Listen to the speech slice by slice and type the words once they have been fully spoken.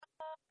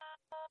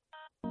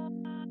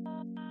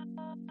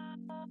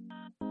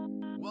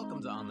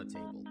Welcome to On the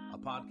Table, a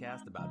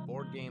podcast about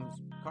board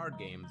games, card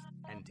games,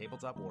 and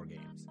tabletop war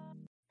games.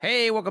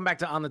 Hey, welcome back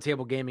to On the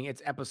Table Gaming.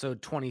 It's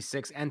episode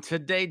 26, and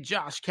today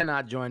Josh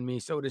cannot join me,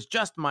 so it is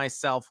just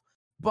myself,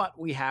 but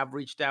we have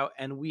reached out,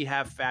 and we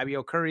have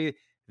Fabio Curry,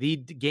 the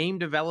game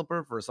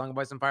developer for Song of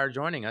Ice and Fire,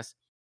 joining us.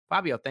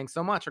 Fabio, thanks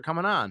so much for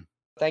coming on.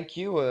 Thank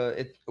you.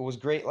 It was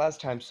great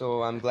last time,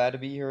 so I'm glad to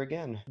be here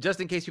again.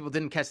 Just in case people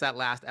didn't catch that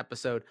last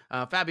episode,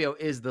 Fabio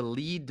is the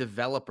lead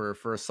developer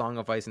for Song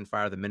of Ice and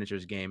Fire, the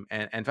miniatures game.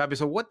 And Fabio,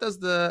 so what does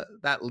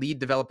that lead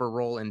developer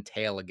role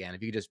entail again?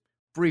 If you could just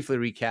briefly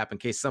recap in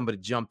case somebody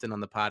jumped in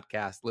on the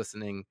podcast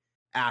listening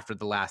after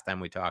the last time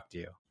we talked to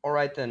you. All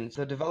right, then.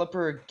 The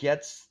developer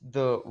gets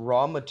the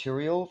raw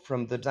material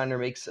from the designer,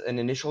 makes an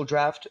initial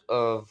draft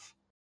of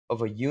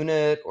a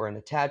unit or an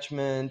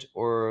attachment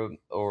or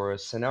a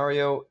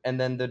scenario, and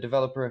then the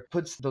developer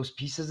puts those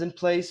pieces in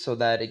place so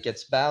that it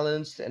gets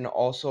balanced, and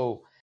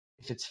also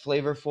if it's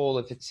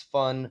flavorful, if it's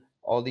fun,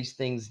 all these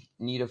things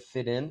need to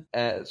fit in.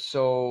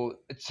 So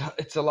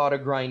it's a lot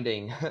of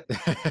grinding.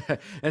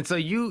 And so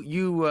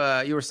you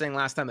were saying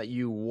last time that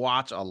you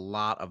watch a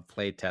lot of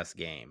playtest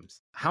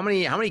games. How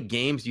many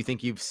games do you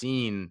think you've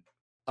seen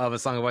of A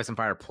Song of Ice and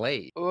Fire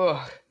played?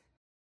 Ugh.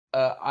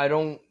 I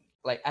don't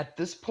like at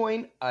this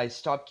point. I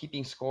stopped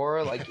keeping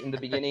score. Like in the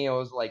beginning, I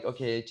was like,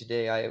 okay,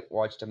 today I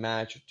watched a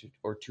match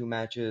or two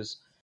matches,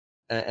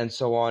 and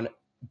so on.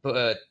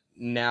 But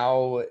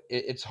now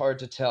it's hard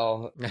to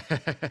tell.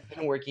 I've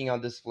been working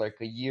on this for like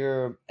a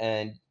year,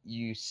 and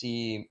you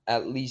see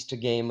at least a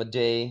game a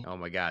day. Oh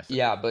my gosh.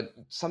 Yeah, but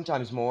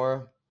sometimes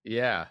more.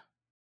 Yeah.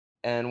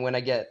 And when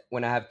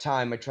I have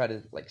time, I try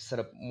to like set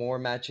up more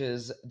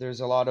matches.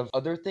 There's a lot of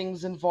other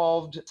things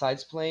involved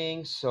besides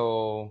playing,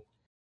 so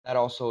that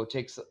also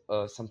takes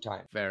some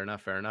time. Fair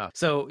enough.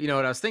 So, what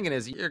I was thinking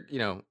is you're,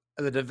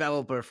 the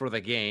developer for the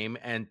game,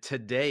 and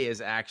today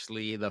is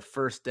actually the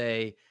first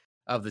day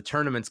of the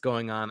tournaments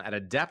going on at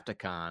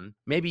Adepticon.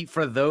 Maybe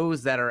for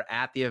those that are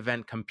at the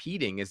event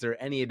competing, is there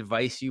any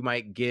advice you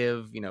might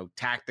give,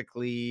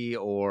 tactically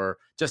or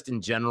just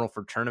in general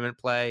for tournament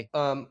play?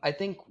 I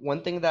think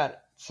one thing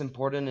that's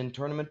important in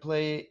tournament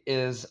play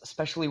is,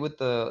 especially with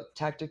the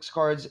tactics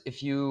cards,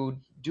 if you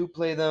do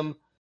play them,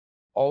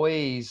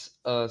 always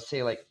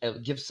say like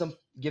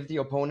give the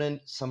opponent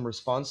some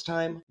response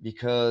time,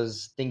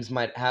 because things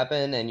might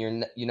happen and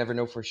you never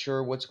know for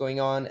sure what's going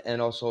on.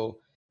 And also,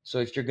 so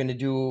if you're going to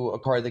do a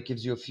card that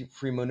gives you a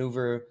free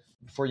maneuver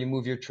before you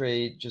move your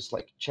trade, just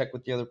like check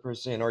with the other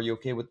person, are you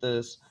okay with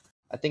this?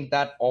 I think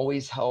that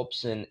always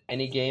helps in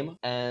any game.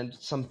 And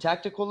some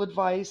tactical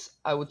advice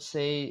I would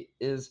say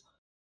is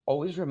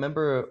always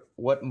remember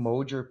what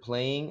mode you're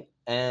playing,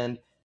 and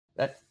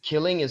that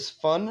killing is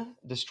fun,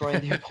 destroying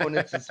the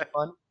opponents is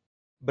fun,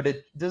 but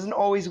it doesn't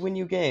always win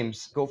you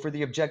games. Go for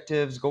the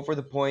objectives, go for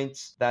the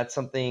points. That's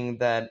something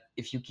that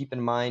if you keep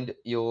in mind,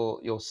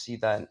 you'll see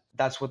that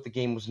that's what the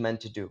game was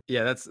meant to do.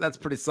 Yeah, that's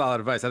pretty solid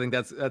advice. I think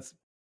that's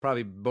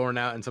probably borne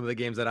out in some of the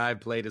games that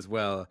I've played as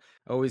well.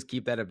 Always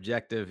keep that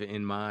objective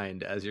in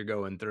mind as you're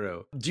going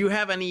through. Do you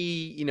have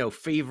any,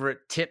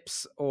 favorite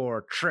tips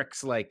or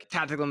tricks like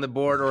tactical on the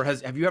board, or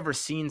have you ever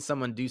seen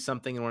someone do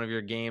something in one of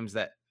your games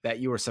that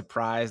you were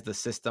surprised the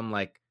system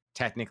like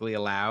technically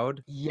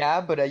allowed?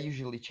 Yeah, but I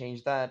usually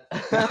change that.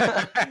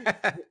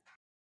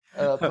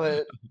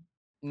 But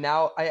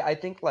now I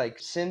think like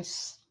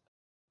since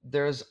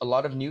there's a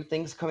lot of new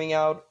things coming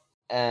out,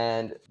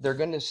 and they're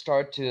going to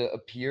start to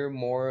appear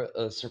more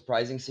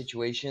surprising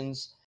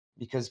situations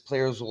because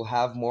players will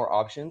have more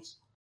options.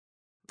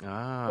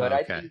 But I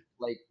Okay. think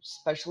like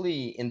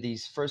especially in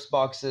these first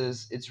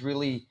boxes, it's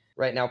really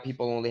right now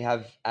people only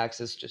have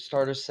access to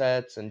starter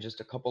sets and just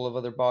a couple of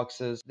other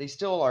boxes. They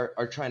still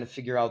are trying to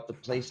figure out the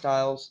play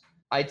styles.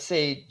 I'd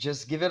say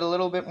just give it a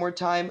little bit more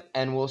time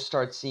and we'll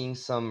start seeing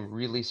some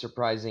really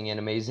surprising and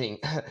amazing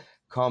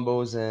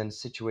combos and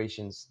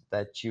situations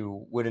that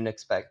you wouldn't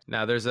expect.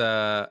 Now there's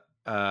a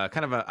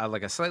kind of a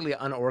like a slightly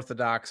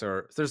unorthodox,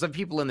 or there's some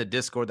people in the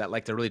Discord that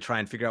like to really try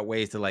and figure out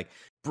ways to like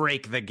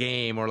break the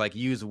game or like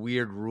use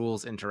weird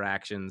rules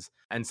interactions.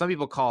 And some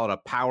people call it a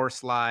power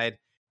slide.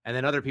 And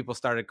then other people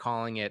started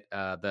calling it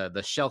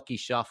the Shelky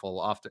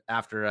Shuffle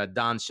after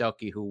Don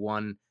Shelky, who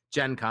won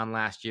Gen Con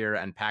last year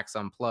and PAX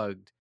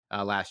Unplugged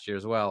last year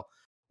as well,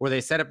 where they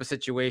set up a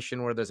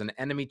situation where there's an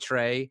enemy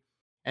tray,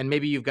 and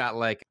maybe you've got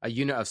like a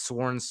unit of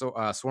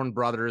Sworn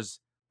Brothers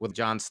with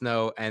Jon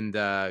Snow and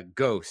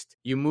Ghost.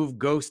 You move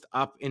Ghost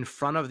up in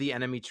front of the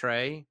enemy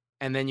tray,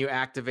 and then you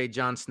activate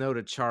Jon Snow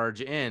to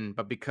charge in.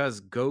 But because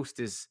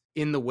Ghost is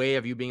in the way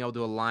of you being able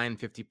to align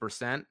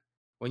 50%,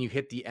 when you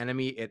hit the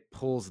enemy, it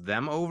pulls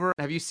them over.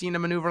 Have you seen a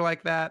maneuver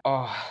like that?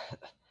 Oh,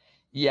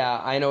 yeah,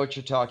 I know what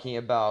you're talking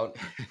about.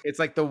 It's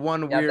like the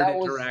one Yeah, weird that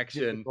was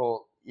interaction.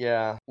 difficult.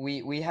 Yeah,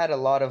 we had a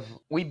lot of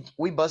we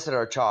busted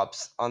our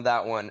chops on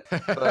that one,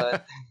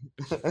 but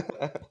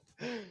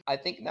I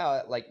think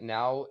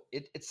now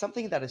it's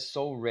something that is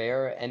so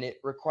rare and it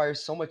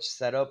requires so much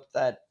setup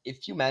that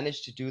if you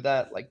manage to do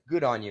that, like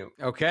good on you.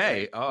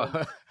 Okay. Like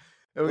Oh,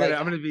 Like,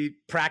 I'm gonna be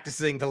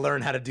practicing to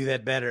learn how to do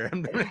that better.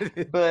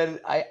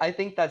 but I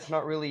think that's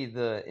not really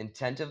the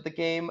intent of the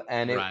game,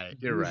 and it Right,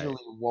 you're right.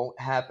 usually won't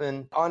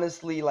happen.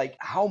 Honestly, like,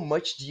 how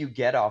much do you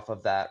get off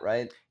of that,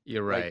 right?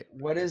 You're Like, right.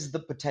 what is the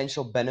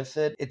potential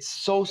benefit? It's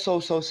so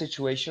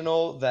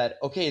situational that,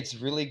 okay, it's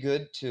really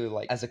good to,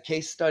 like, as a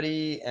case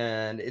study,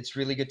 and it's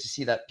really good to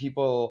see that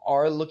people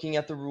are looking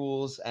at the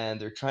rules and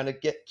they're trying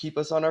to keep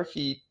us on our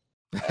feet.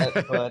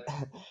 But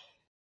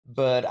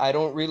but I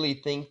don't really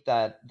think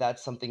that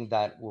that's something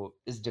that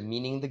is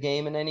demeaning the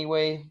game in any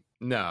way.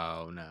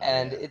 No, no,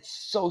 And yeah. it's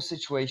so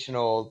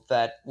situational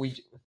that we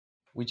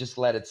just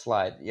let it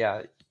slide.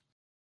 Yeah,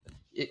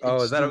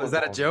 Oh, it's is that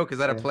a doable. joke? Is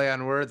that a Yeah, play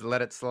on words?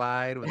 Let it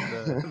slide with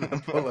the the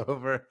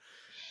pullover.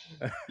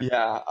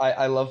 yeah.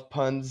 I love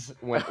puns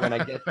when I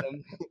get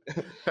them.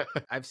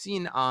 I've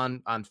seen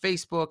on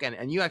Facebook,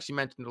 and you actually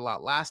mentioned it a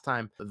lot last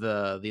time,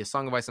 the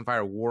Song of Ice and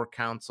Fire War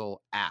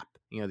Council app,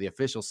 the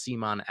official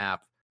CMON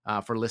app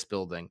for list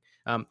building.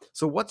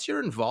 So what's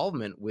your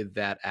involvement with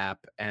that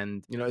app?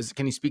 And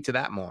can you speak to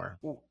that more?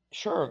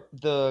 Sure,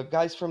 the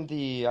guys from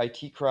the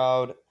IT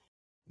crowd,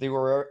 they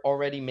were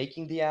already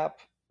making the app.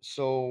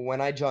 So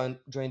when I joined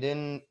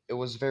in, it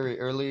was very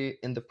early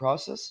in the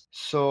process.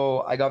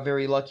 So I got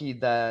very lucky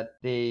that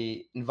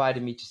they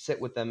invited me to sit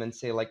with them and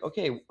say, like,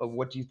 okay,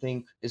 what do you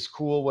think is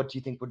cool? What do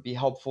you think would be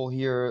helpful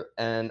here?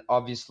 And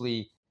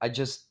obviously, I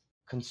just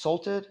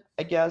consulted,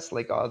 I guess,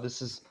 like, oh,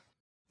 this is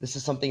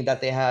something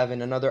that they have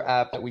in another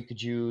app that we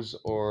could use,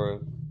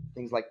 or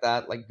things like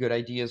that, like good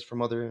ideas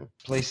from other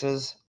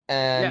places.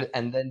 Yeah.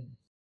 And then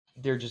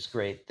they're just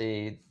great.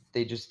 They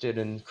just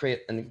did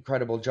create an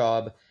incredible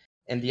job.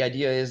 And the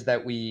idea is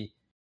that we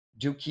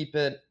do keep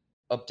it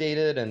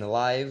updated and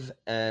alive,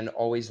 and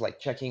always, like,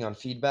 checking on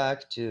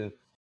feedback to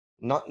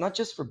not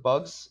just for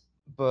bugs,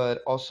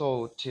 but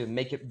also to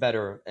make it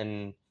better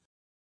and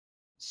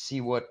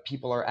see what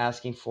people are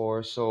asking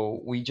for.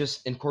 So we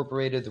just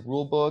incorporated the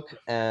rule book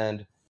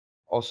and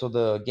also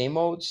the game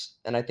modes,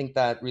 and I think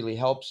that really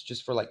helps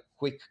just for, like,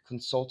 quick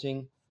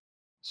consulting,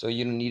 so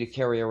you don't need to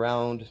carry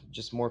around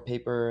just more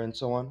paper and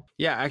so on.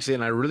 Yeah, actually,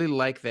 and I really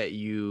like that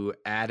you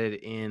added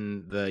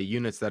in the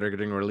units that are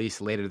getting released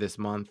later this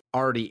month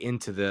already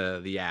into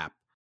the app.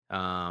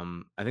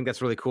 I think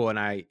that's really cool,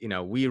 and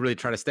we really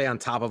try to stay on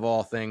top of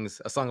all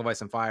things A Song of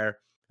Ice and Fire.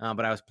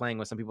 But I was playing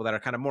with some people that are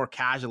kind of more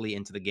casually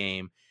into the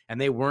game,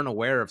 and they weren't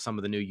aware of some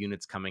of the new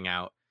units coming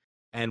out.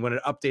 And when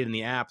it updated in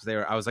the apps,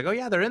 I was like, oh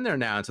yeah, they're in there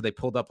now. And so they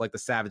pulled up like the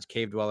Savage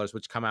Cave Dwellers,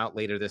 which come out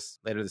later this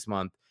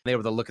month. They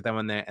were able to look at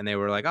them and they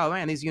were like, oh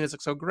man, these units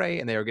look so great,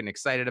 and they were getting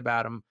excited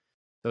about them.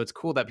 So it's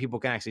cool that people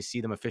can actually see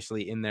them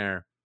officially in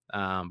there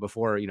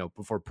before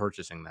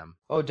purchasing them.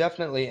 Oh,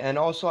 definitely. And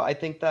also, I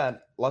think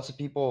that lots of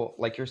people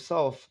like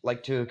yourself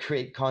like to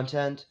create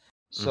content.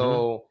 Mm-hmm.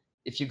 So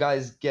if you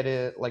guys get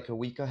it like a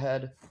week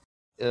ahead,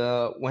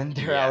 when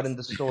they're out in Yes,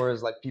 the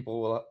stores, like,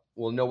 people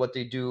will know what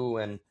they do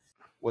and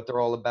what they're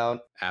all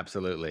about.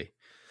 absolutely.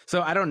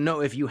 So I don't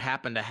know if you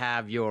happen to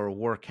have your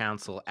War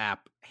Council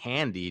app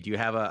handy. Do you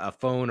have a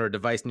phone or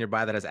device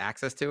nearby that has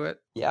access to it?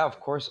 Yeah, of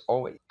course,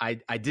 always. I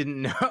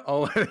didn't know.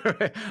 Oh,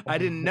 I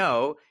didn't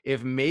know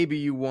if maybe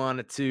you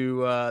wanted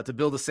to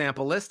build a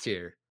sample list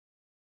here.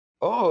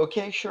 Oh,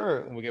 okay,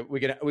 sure.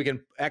 We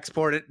can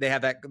export it. They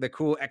have the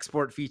cool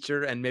export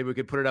feature, and maybe we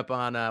could put it up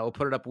on. We'll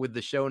put it up with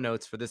the show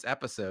notes for this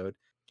episode.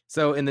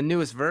 So in the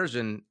newest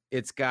version,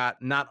 it's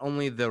got not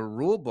only the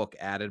rule book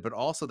added, but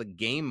also the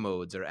game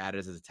modes are added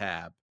as a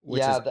tab,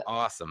 which Yeah, is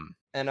awesome.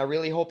 and I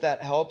really hope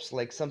that helps.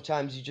 Like,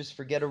 sometimes you just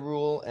forget a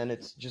rule and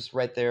it's just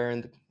right there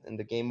in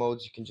the game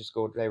modes. You can just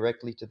go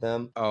directly to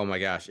them. Oh my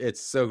gosh,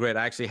 it's so great.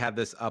 I actually had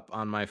this up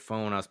on my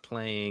phone. I was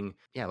playing,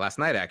 yeah, last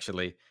night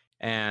actually,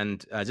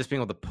 and just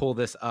being able to pull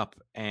this up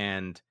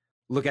and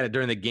look at it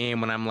during the game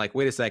when I'm like,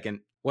 wait a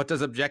second, what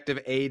does Objective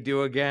A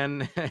do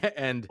again?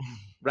 And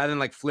rather than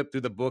like flip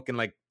through the book and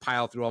like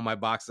pile through all my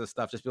boxes of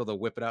stuff, just be able to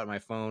whip it out on my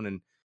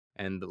phone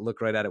and look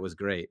right at it was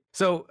great.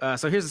 So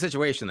here's the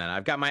situation then.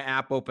 I've got my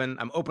app open.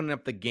 I'm opening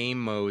up the game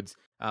modes.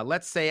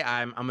 Let's say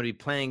I'm going to be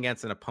playing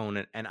against an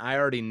opponent, and I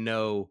already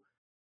know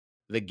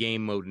the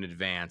game mode in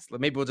advance.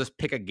 Maybe we'll just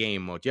pick a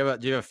game mode. Do you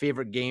have a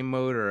favorite game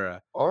mode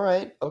or All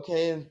right,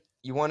 okay.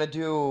 You want to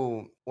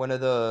do one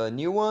of the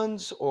new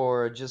ones,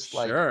 or just,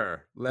 like,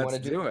 Sure, you want let's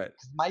to do? do it.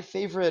 'Cause my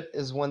favorite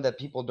is one that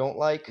people don't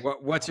like.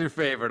 What's your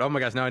favorite? Oh my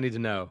gosh, now I need to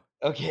know.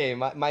 Okay,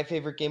 my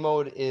favorite game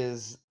mode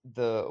is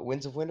the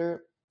Winds of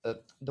Winter,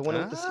 the one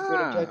with the secret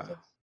Ah,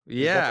 objectives.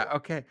 Is that the yeah, one?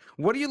 okay.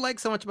 What do you like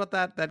so much about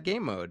that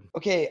game mode?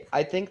 Okay,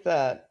 I think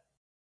that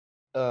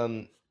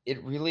um,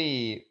 it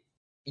really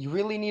you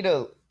really need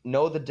to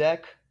know the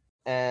deck,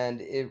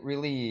 and it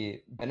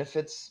really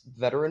benefits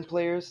veteran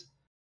players.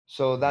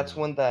 So that's Mm.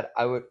 one that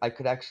I would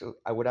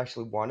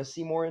actually want to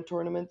see more in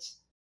tournaments.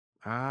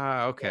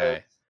 Ah,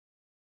 But okay.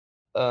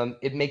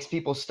 it makes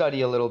people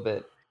study a little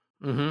bit.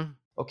 Mm-hmm.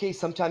 Okay,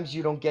 sometimes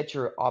you don't get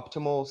your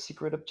optimal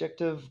secret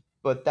objective,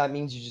 but that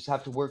means you just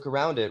have to work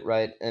around it,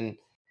 right? And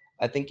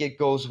I think it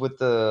goes with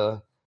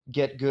the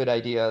get good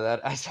idea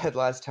that I said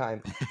last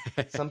time.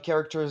 Some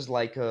characters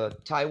like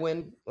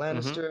Tywin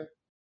Mm-hmm. Lannister,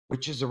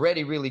 which is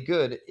already really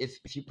good. If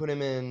you put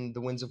him in the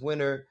Winds of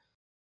Winter,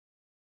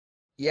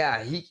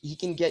 yeah, he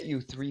can get you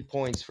 3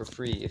 points for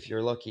free if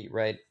you're lucky,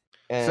 right?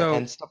 And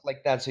So, stuff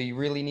like that. So you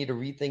really need to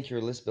rethink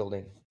your list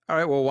building. all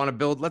right, well, want to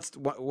build?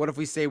 What if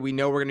we say we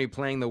know we're going to be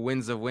playing the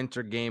Winds of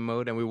Winter game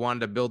mode, and we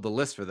wanted to build the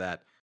list for that?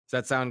 Does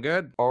that sound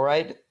good? All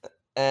right, All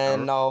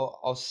and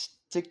I'll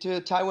stick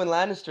to Tywin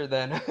Lannister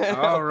then.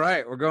 all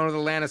right, we're going to the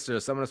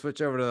Lannisters. So I'm going to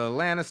switch over to the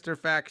Lannister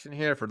faction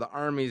here for the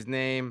army's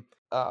name.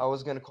 I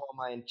was gonna call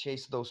mine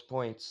chase those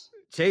points.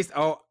 Chase.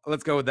 Oh,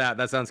 let's go with that.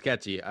 That sounds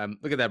catchy.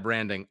 Look at that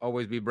branding.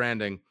 Always be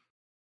branding.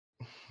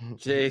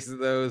 Chase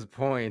those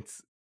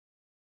points.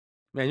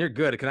 Man, you're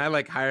good. Can I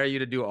like hire you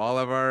to do all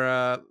of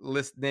our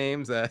list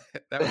names? That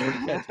was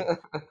pretty catchy.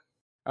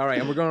 All right,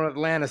 and we're going with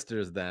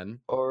Lannisters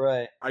then. All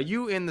right. Are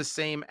you in the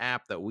same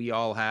app that we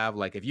all have?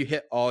 Like, if you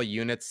hit all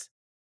units,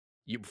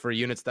 for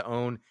units to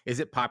own, is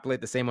it populate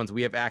the same ones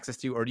we have access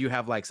to, or do you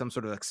have like some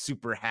sort of like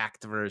super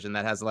hacked version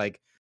that has like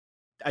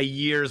a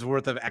year's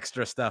worth of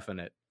extra stuff in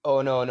it?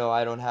 Oh no,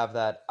 I don't have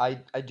that. I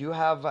do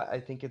have.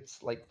 I think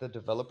it's like the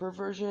developer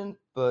version,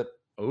 but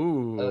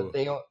Ooh.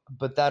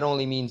 but that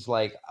only means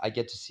like I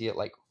get to see it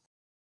like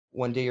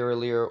 1 day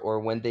earlier, or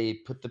when they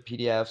put the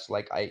PDFs,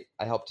 like I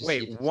help to see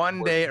Wait, if it's still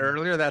one day working.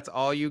 earlier, that's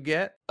all you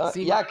get?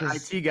 See, my Yeah,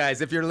 cause IT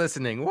guys, if you're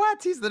listening,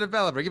 what? He's the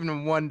developer, giving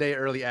him 1 day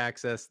early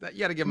access. That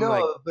you got to give him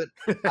like. no, but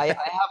I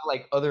have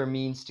like other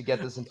means to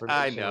get this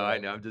information, I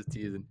right? know. I'm just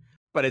teasing.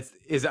 But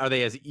are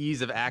they as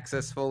ease of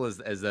accessful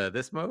as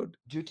this mode?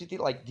 Due to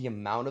the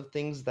amount of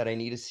things that I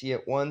need to see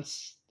at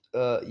once,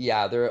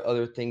 yeah, there are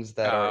other things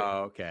that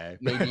are Oh, okay.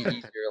 maybe easier,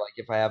 like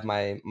if I have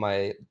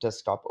my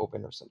desktop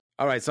open or something.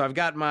 All right, so I've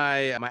got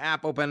my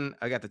app open.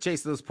 I got the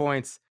chase those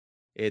points.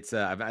 It's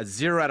I've got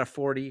 0 out of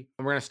 40.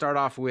 And we're gonna start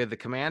off with the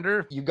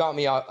commander. You got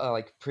me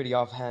like pretty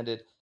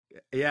offhanded.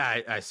 Yeah,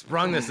 I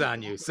sprung this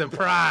on you.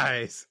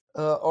 Surprise.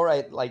 All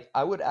right, like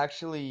I would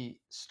actually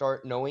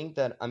start knowing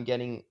that I'm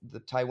getting the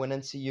Tywin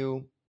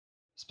NCU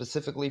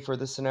specifically for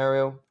this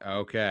scenario,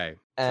 Okay.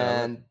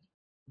 and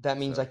that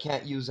means So I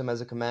can't use him as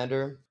a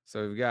commander.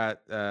 so we've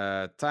got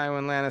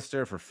Tywin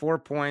Lannister for 4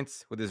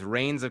 points with his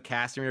Reigns of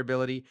Castamere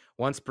ability.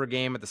 Once per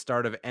game at the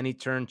start of any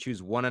turn,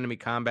 choose one enemy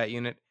combat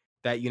unit.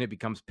 That unit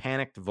becomes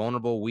panicked,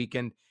 vulnerable,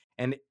 weakened,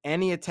 and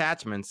any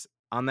attachments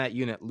on that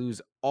unit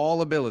lose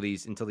all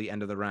abilities until the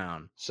end of the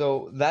round.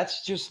 So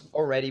that's just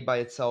already by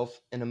itself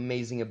an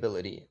amazing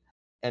ability.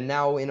 And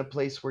now in a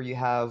place where you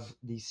have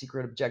the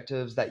secret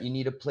objectives that you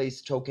need to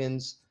place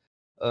tokens,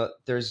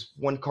 there's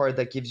one card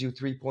that gives you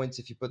 3 points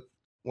if you put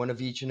one of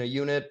each in a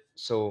unit.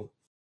 So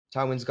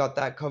Tywin's got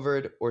that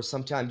covered. Or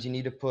sometimes you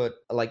need to put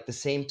like the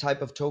same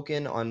type of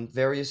token on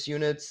various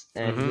units,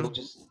 and he'll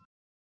just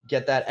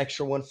get that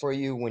extra one for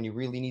you when you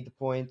really need the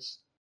points.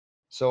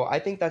 So I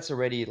think that's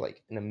already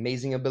like an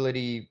amazing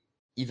ability,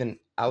 even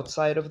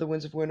outside of the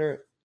Winds of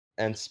Winter,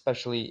 and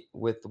especially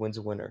with the Winds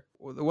of Winter.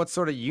 What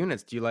sort of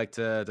units do you like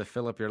to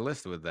fill up your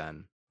list with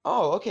then?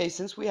 Oh, okay.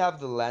 Since we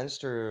have the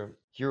Lannister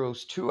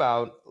Heroes 2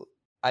 out,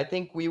 I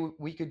think we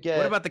could What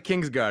get. about the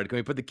Kingsguard? Can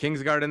we put the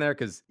Kingsguard in there?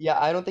 Because Yeah,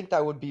 I don't think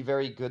that would be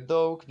very good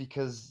though,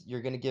 because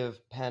you're gonna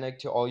give panic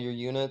to all your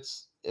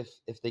units if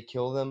they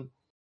kill them.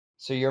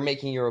 So you're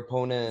making your he's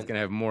opponent. gonna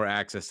have more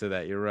access to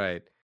that. You're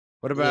right.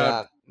 What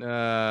about?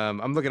 Yeah,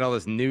 I'm looking at all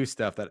this new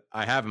stuff that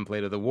I haven't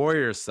played of the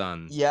Warrior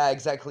Sons. yeah,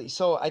 exactly.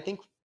 So I think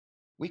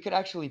we could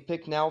actually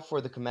pick now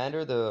for the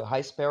commander, the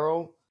High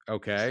Sparrow,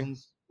 Okay.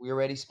 since we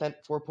already spent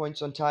 4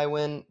 points on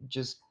Tywin.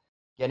 Just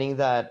getting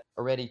that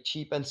already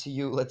cheap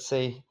NCU, let's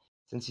say,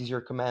 since he's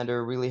your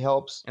commander, really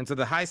helps. And so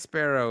the High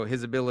Sparrow,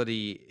 his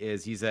ability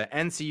is he's a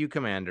NCU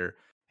commander,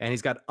 and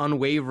he's got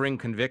unwavering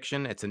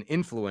conviction. It's an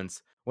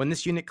influence. When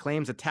this unit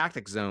claims a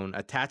tactic zone,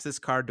 attach this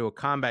card to a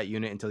combat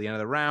unit until the end of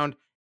the round.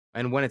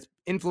 And when it's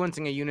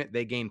influencing a unit,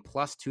 they gain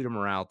 +2 to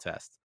morale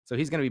test. So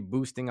he's going to be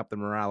boosting up the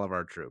morale of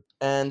our troop.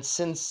 And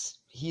since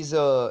he has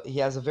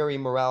a very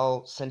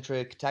morale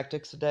centric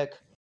tactics deck,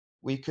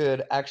 we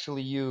could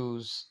actually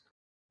use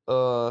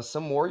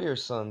some warrior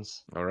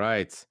sons. All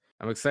right.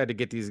 I'm excited to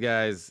get these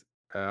guys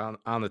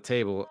on the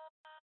table,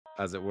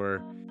 as it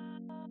were.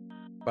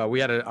 But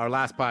we had our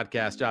last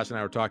podcast, Josh and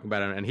I were talking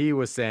about it, and he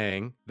was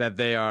saying that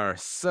they are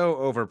so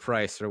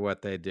overpriced for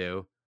what they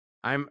do.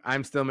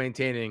 I'm still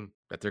maintaining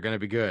that they're going to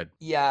be good.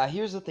 Yeah,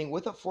 here's the thing.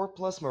 With a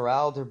 4+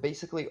 morale, they're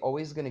basically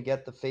always going to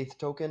get the faith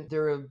token.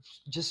 They're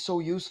just so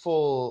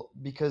useful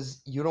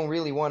because you don't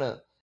really want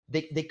to.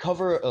 They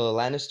cover a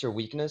Lannister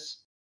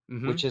weakness,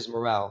 Mm-hmm. which is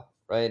morale,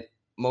 right?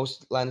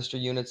 Most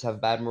Lannister units have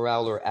bad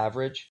morale or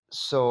average.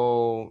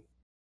 So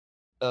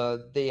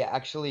they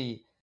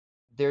actually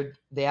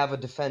they have a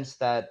defense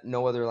that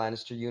no other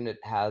Lannister unit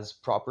has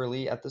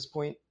properly at this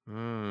point.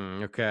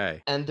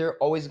 Okay. And they're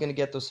always going to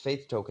get those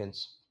faith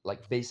tokens,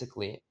 like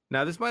basically.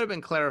 Now, this might have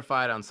been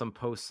clarified on some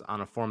posts on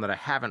a forum that I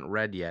haven't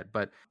read yet,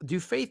 but do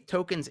faith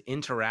tokens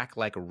interact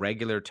like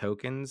regular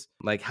tokens?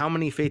 Like, how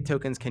many faith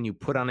tokens can you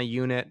put on a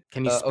unit?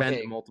 Can you spend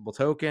Okay, multiple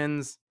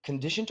tokens?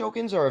 condition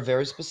tokens are a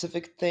very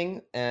specific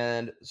thing,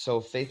 and so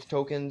faith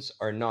tokens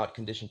are not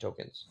condition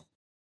tokens,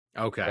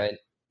 Okay. right?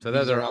 So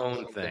they're These are their not the own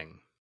same thing. thing.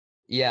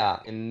 Yeah,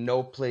 in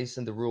no place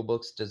in the rule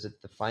books does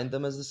it define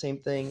them as the same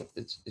thing.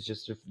 It's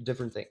just a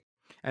different thing.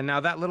 And now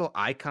that little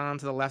icon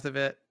to the left of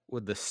it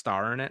with the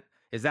star in it,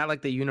 is that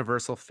like the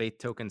universal faith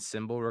token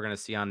symbol we're going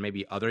to see on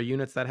maybe other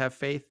units that have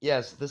faith?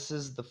 Yes, this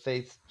is the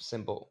faith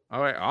symbol.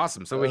 All right,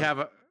 awesome. So we Uh, have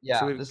a, so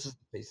yeah, we this is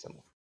the faith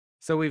symbol.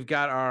 so we've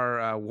got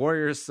our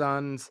warrior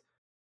sons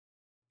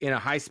in a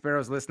high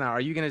sparrows list now.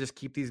 Are you going to just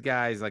keep these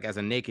guys like as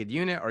a naked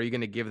unit, or are you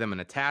going to give them an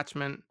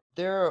attachment?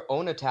 Their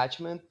own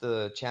attachment,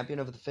 the champion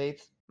of the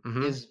faith,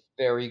 Mm-hmm. is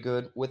very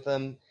good with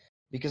them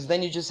because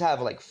then you just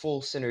have like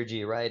full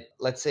synergy, right?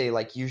 Let's say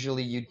like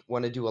usually you'd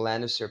want to do a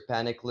Lannister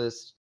panic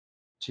list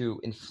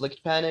to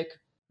inflict panic.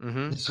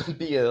 Mm-hmm. This would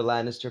be a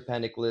Lannister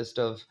panic list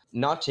of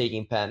not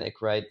taking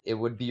panic, right? It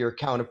would be your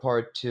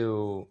counterpart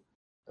to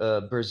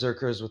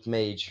Berserkers with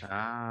Mage.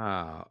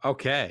 Ah,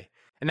 okay.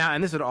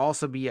 And this would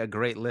also be a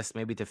great list,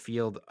 maybe to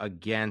field A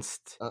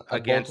against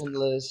Bolton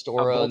list a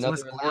or Bolton another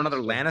list or another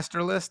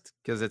Lannister. Lannister list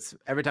because it's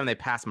every time they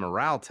pass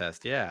morale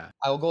test. Yeah.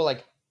 I'll go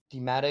like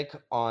thematic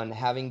on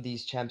having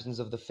these champions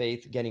of the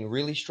faith getting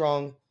really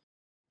strong,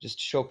 just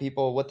to show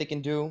people what they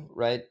can do,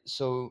 right?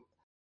 So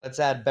let's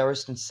add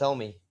Barristan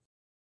Selmy.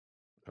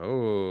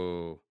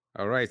 Oh,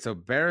 all right. So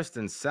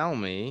Barristan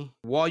Selmy,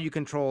 while you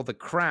control the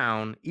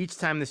crown, each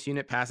time this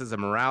unit passes a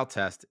morale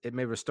test, it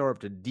may restore up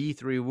to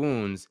D3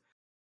 wounds.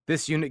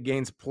 This unit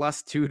gains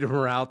 +2 to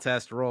morale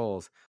test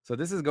rolls. So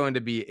this is going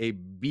to be a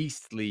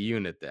beastly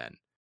unit then.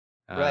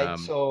 Right, Um,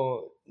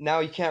 so now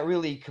you can't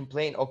really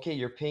complain, okay,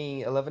 you're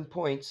paying 11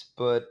 points,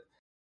 but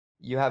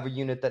you have a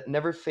unit that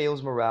never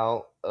fails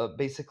morale,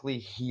 basically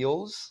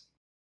heals,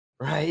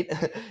 right?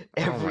 oh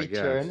my Every gosh.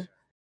 turn,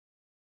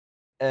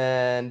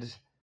 and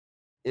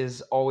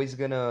is always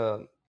gonna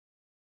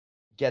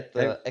get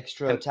And, the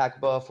extra and attack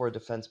buff or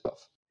defense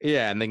buff.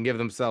 yeah, and then give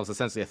themselves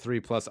essentially a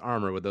 3+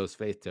 armor with those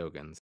faith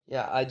tokens.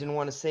 Yeah, I didn't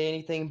want to say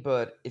anything,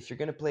 but if you're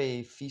gonna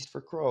play Feast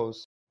for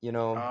Crows, you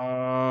know,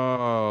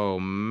 Oh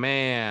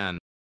man,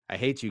 I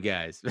hate you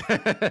guys.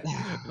 I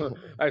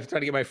was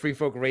trying to get my Free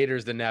Folk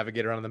Raiders to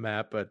navigate around the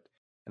map, and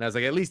I was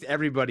like, at least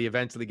everybody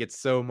eventually gets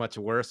so much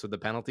worse with the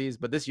penalties.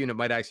 But this unit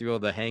might actually be able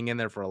to hang in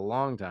there for a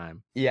long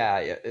time.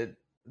 yeah,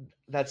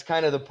 that's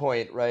kind of the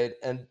point, right?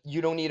 And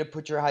you don't need to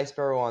put your High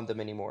Sparrow on them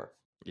anymore.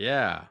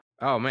 Yeah.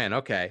 Oh man.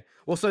 Okay.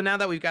 Well, so now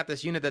that we've got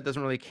this unit that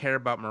doesn't really care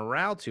about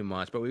morale too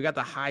much, but we've got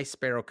the High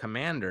Sparrow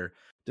Commander.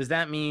 Does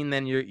that mean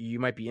then you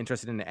might be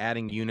interested in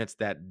adding units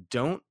that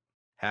don't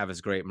have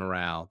as great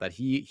morale that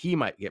he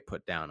might get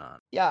put down on?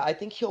 Yeah, I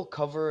think he'll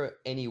cover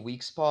any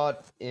weak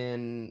spot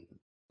in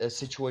a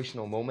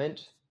situational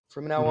moment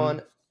from now Mm-hmm.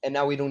 on. And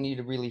now we don't need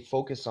to really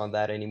focus on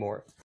that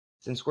anymore.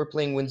 Since we're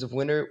playing Winds of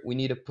Winter, we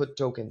need to put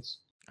tokens.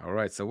 All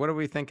right. So what are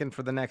we thinking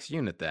for the next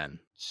unit then?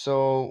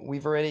 So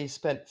we've already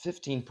spent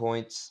 15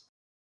 points.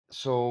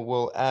 So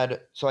we'll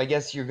add. So I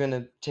guess you're going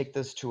to take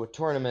this to a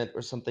tournament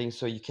or something,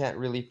 so you can't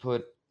really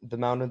put the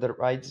mountain that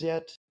rides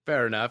yet.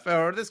 Fair enough.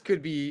 Or this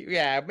could be,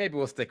 yeah, maybe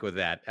we'll stick with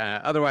that.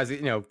 Otherwise,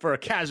 for a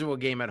casual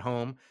game at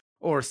home,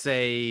 or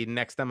say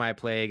next time I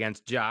play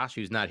against Josh,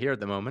 who's not here at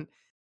the moment,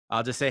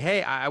 I'll just say,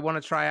 hey, I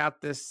want to try out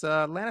this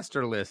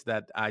Lannister list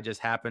that I just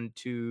happened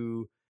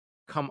to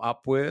come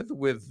up with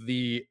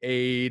the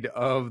aid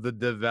of the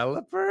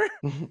developer.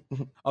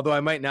 Although I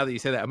might, now that you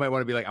say that, I might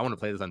want to be like, I want to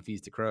play this on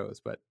Feast of Crows,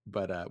 but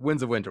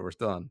Winds of Winter, we're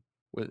still on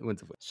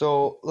Winds of Winter.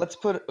 So let's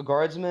put a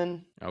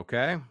guardsman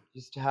Okay.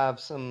 just to have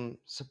some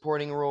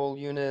supporting role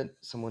unit,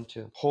 someone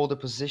to hold a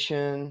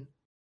position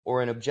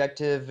or an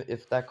objective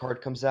if that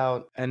card comes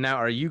out. And now,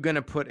 are you going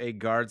to put a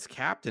guards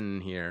captain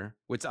in here,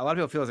 which a lot of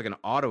people feel is like an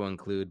auto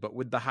include, but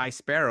with the High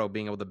Sparrow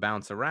being able to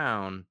bounce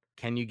around,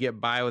 can you get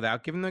by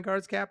without giving the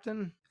guards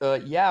captain?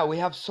 Yeah, we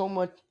have so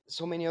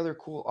many other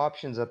cool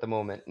options at the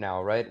moment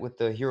now, right? With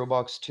the Hero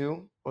Box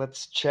 2.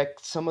 Let's check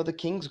some of the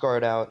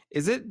Kingsguard out. Do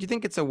you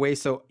think it's a way?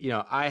 So,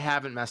 I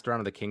haven't messed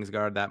around with the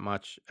Kingsguard that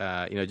much,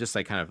 just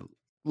like kind of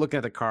looking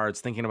at the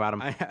cards, thinking about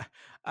them.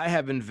 I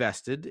have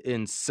invested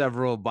in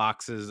several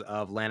boxes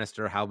of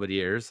Lannister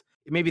halberdiers.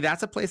 Maybe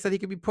that's a place that he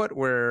could be put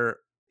where,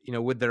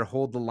 with their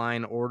hold the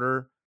line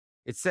order,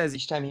 it says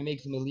Each time he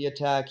makes a melee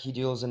attack, he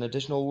deals an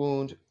additional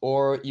wound,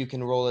 or you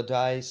can roll a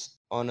dice.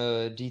 On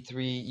a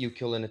D3, you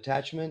kill an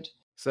attachment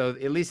so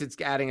at least it's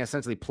adding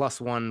essentially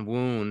 +1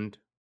 wound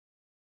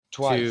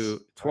twice, to right?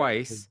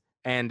 twice,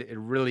 and it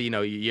really,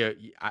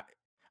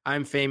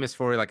 I'm famous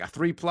for like a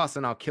 3+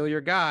 and I'll kill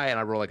your guy, and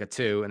I roll like a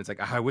 2, and it's like,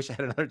 oh, I wish I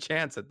had another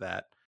chance at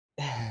that.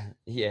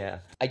 Yeah,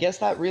 I guess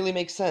that really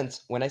makes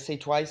sense. When I say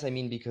twice, I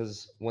mean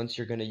because once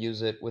you're going to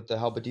use it with the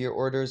halberdier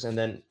orders, and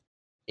then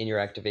in your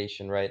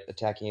activation, right,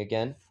 attacking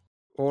again.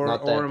 Not Or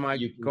that am I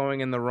you can.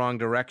 going in the wrong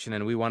direction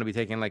and we want to be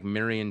taking like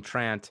Mirian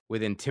Trant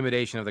with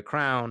Intimidation of the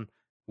Crown?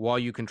 While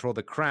you control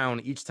the crown,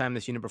 each time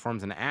this unit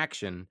performs an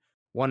action,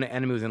 one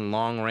enemy within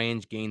long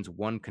range gains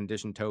 1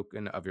 condition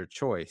token of your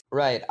choice.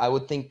 Right, I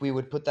would think we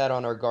would put that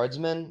on our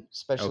guardsman,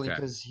 especially Okay.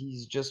 because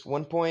he's just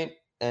 1 point,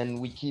 and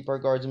we keep our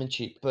guardsman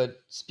cheap. But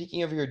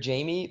speaking of your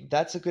Jamie,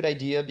 that's a good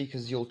idea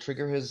because you'll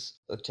trigger his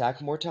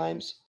attack more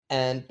times.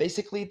 And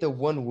basically, the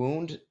one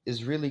wound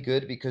is really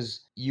good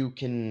because you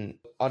can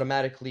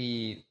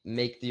automatically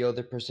make the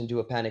other person do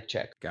a panic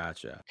check.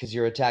 Gotcha. Because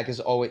your attack is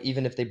always,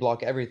 even if they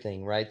block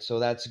everything, right? So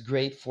that's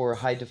great for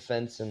high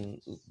defense and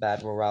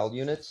bad morale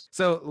units.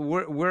 So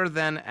we're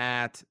then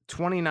at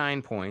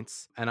 29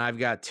 points, and I've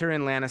got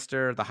Tyrion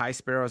Lannister, the High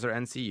Sparrows are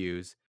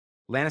NCUs,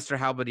 Lannister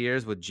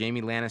Halberdiers with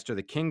Jaime Lannister,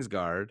 the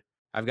Kingsguard.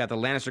 I've got the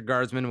Lannister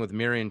Guardsmen with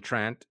Mirian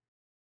Trent,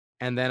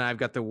 and then I've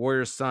got the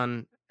Warrior's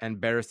Son and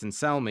Barristan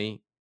Selmy.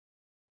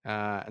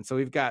 And so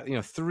we've got,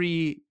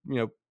 three,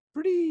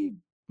 pretty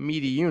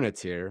meaty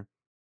units here.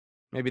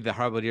 Maybe the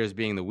Halberdiers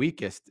being the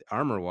weakest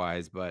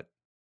armor-wise, but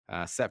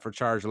set for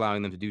charge,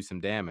 allowing them to do some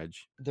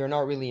damage. They're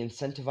not really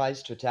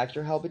incentivized to attack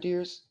your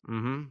halberdiers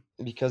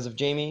because of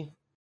Jaime.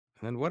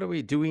 And what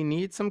do we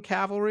need some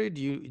cavalry?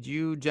 Do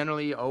you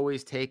generally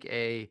always take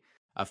a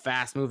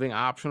fast moving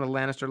option of the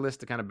Lannister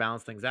list to kind of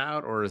balance things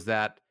out, or is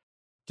that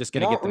just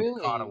going to get Not them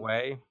caught really.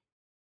 away?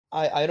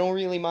 I don't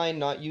really mind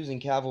not using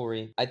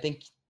cavalry. I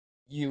think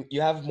you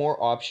have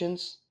more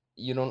options.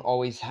 You don't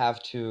always have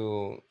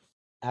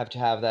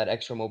that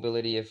extra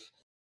mobility if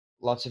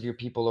lots of your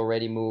people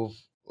already move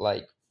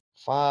like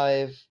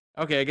 5.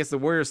 Okay, I guess the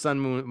Warrior Son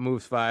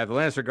moves 5. The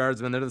Lannister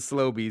Guardsmen, they're the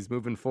Slobies,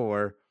 moving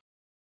 4,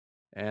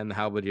 and the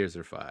Halberdiers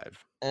are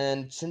 5.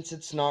 And since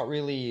it's not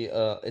really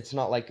it's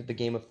not like the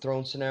Game of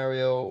Thrones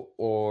scenario,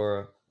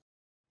 or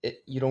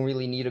you don't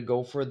really need to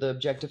go for the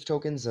objective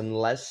tokens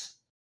unless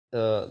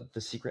the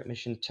secret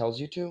mission tells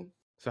you to.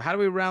 So how do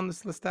we round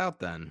this list out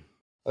then?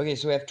 Okay,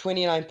 so we have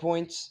 29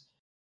 points.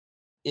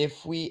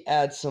 If we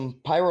add some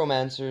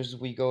pyromancers,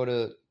 we go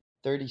to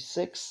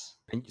 36.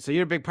 And so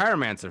you're a big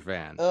Pyromancer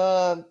fan.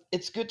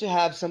 It's good to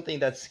have something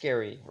that's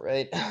scary,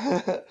 right?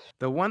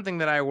 The one thing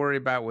that I worry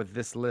about with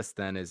this list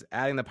then is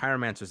adding the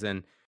Pyromancers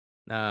in.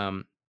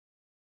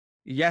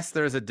 Yes,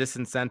 there's a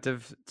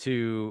disincentive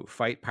to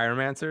fight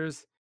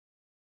Pyromancers,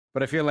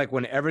 but I feel like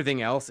when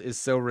everything else is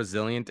so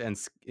resilient and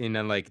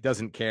like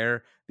doesn't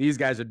care, these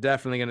guys are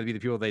definitely going to be the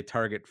people they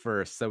target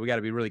first. So we got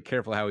to be really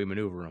careful how we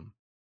maneuver them.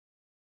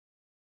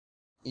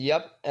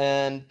 Yep,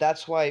 and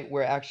that's why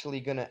we're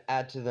actually gonna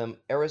add to them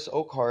Eris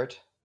Oakheart,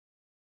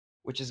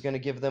 which is gonna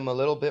give them a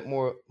little bit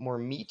more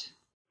meat.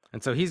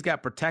 And so he's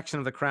got protection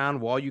of the crown.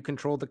 While you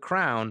control the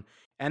crown,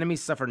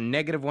 enemies suffer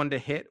 -1 to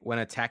hit when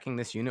attacking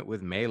this unit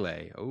with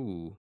melee.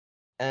 Ooh.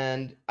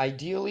 And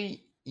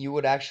ideally, you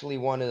would actually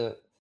want to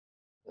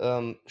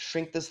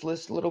shrink this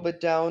list a little bit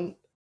down,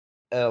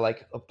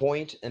 like a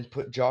point, and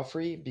put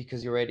Joffrey,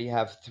 because you already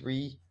have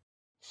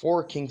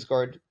 4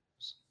 Kingsguard,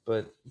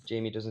 but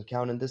Jaime doesn't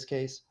count in this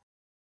case,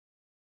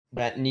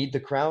 that need the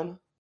crown.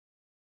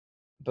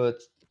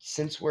 But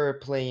since we're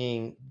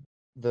playing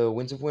the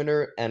Winds of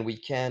Winter and we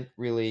can't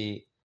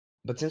really,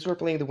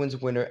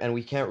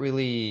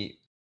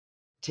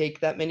 take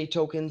that many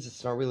tokens,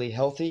 it's not really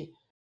healthy.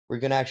 We're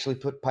gonna actually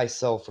put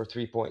Pycelle for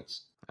 3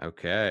 points.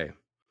 Okay.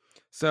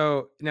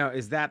 So now,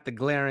 is that the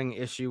glaring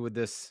issue with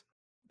this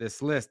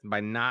list? By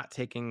not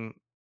taking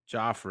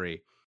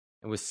Joffrey,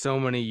 and with so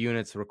many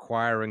units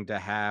requiring to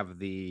have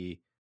the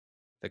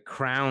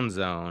crown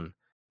zone,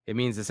 it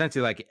means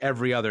essentially like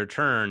every other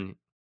turn,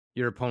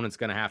 your opponent's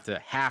going to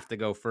have to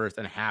go first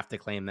and have to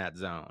claim that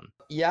zone.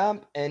 Yeah,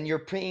 and you're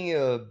paying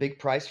a big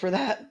price for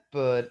that,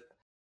 but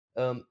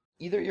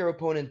either your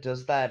opponent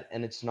does that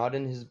and it's not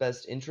in his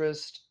best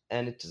interest,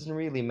 and it doesn't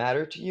really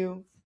matter to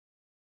you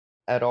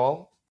at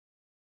all,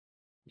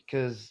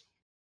 because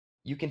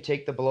you can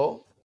take the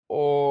blow,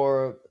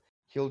 or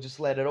he'll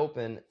just let it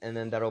open, and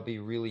then that'll be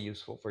really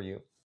useful for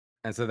you.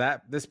 And so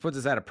this puts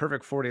us at a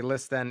perfect 40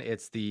 list then.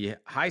 It's the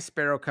High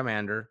Sparrow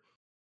Commander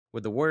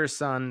with the Warrior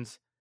Sons,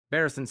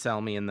 Barristan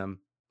Selmy in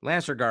them,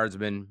 Lannister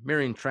Guardsmen,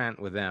 Mirian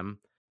Trent with them,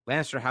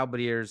 Lannister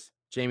Halberdiers,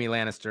 Jaime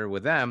Lannister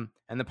with them,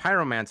 and the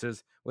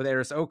Pyromancers with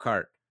Eris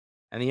Oakheart.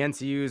 And the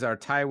NCUs are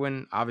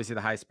Tywin, obviously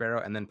the High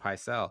Sparrow, and then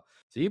Pycelle.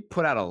 So you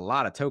put out a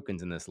lot of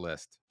tokens in this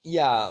list.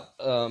 Yeah,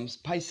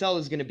 Pycelle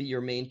is going to be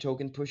your main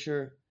token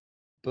pusher,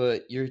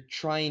 but you're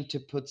trying to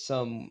put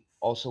some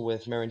also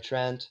with Mirian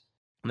Trent.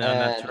 Now, on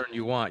that turn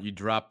you want, you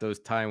drop those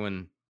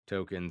Tywin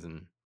tokens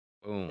and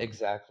boom.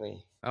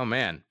 Exactly. Oh,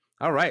 man.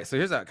 All right. So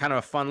here's a kind of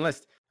a fun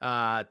list.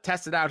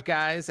 Test it out,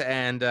 guys,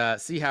 and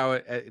see how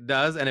it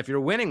does. And if you're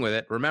winning with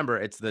it, remember,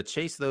 it's the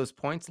Chase Those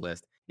Points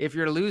list. If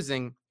you're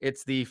losing,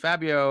 it's the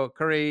Fabio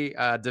Curry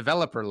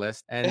developer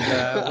list, and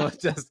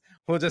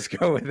we'll just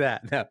go with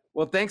that. No.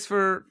 Well, thanks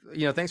for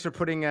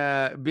putting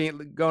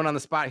going on the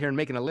spot here and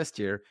making a list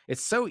here.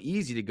 It's so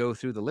easy to go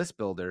through the list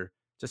builder.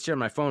 Just here on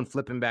my phone,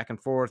 flipping back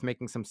and forth,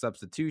 making some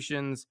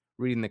substitutions,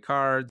 reading the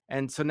cards.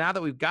 And so now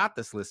that we've got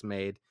this list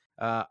made,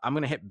 I'm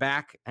going to hit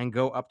back and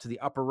go up to the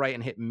upper right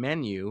and hit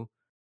menu,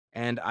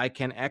 and I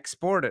can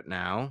export it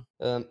now.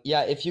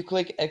 Yeah, if you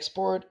click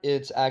export,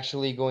 it's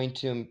actually going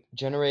to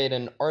generate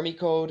an army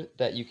code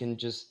that you can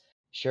just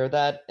share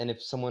that. And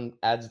if someone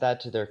adds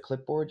that to their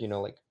clipboard,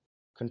 like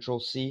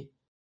Control C,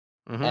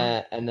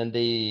 and then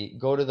they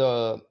go to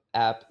the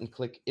app and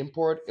click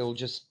import, it will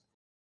just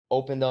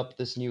open up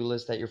this new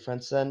list that your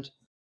friend sent.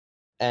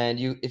 and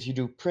if you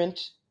do print,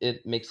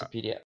 it makes a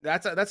PDF.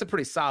 That's a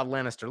pretty solid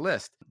Lannister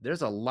list.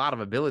 There's a lot of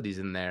abilities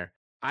in there.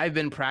 I've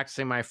been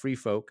practicing my Free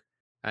Folk.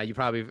 You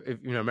probably, if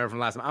you know, remember from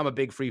last time. I'm a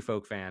big Free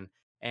Folk fan,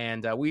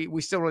 and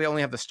we still really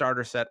only have the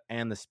starter set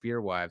and the Spear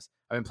Wives.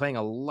 I've been playing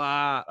a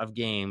lot of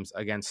games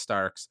against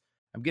Starks.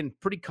 I'm getting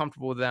pretty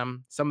comfortable with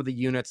them. Some of the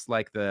units,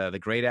 like the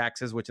Great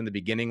Axes, which in the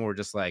beginning were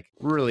just like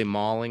really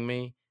mauling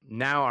me,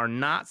 now are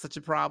not such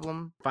a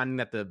problem. Finding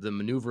that the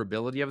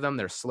maneuverability of them,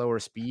 their slower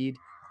speed,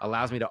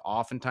 allows me to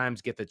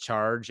oftentimes get the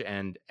charge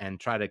and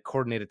try to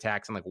coordinate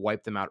attacks and like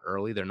wipe them out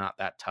early. They're not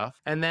that tough.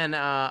 And then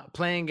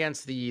playing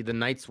against the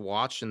Night's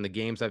Watch and the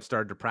games I've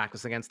started to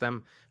practice against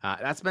them,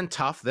 that's been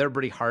tough. They're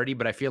pretty hardy,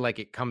 but I feel like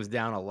it comes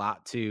down a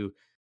lot to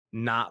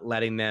not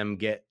letting them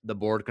get the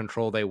board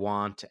control they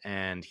want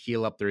and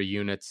heal up their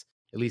units,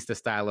 at least the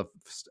style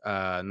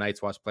of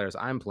Night's Watch players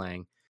I'm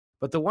playing.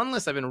 But the one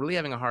list I've been really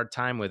having a hard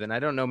time with, and I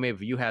don't know, maybe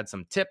if you had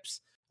some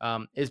tips,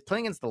 is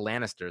playing against the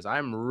Lannisters.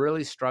 I'm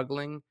really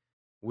struggling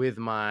with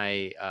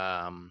my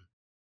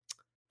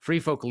Free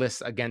Folk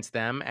lists against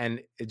them.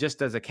 And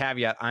just as a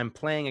caveat, I'm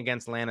playing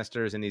against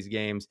Lannisters in these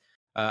games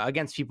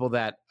against people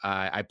that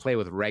I play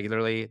with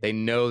regularly. They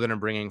know that I'm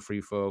bringing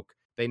Free Folk.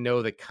 They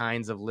know the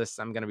kinds of lists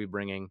I'm going to be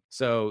bringing.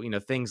 So, you know,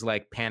 things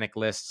like panic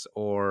lists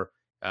or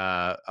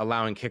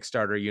allowing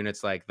Kickstarter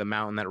units like the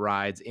Mountain that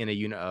rides in a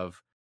unit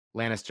of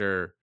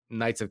Lannister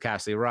Knights of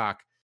Castle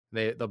Rock.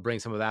 They'll bring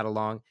some of that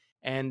along.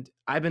 And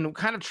I've been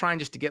kind of trying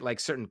just to get like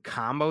certain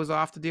combos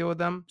off to deal with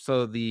them.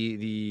 So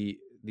the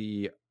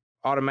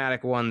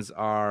automatic ones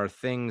are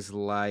things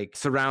like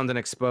Surround and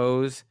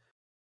Expose,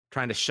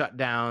 trying to shut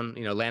down,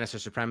 you know, Lannister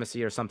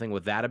Supremacy or something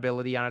with that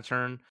ability on a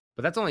turn.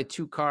 But that's only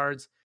 2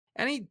 cards.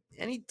 Any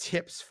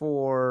tips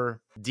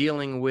for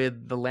dealing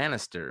with the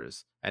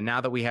Lannisters? And now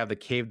that we have the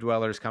Cave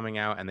Dwellers coming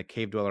out and the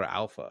Cave Dweller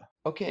Alpha.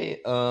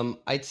 Okay,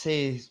 I'd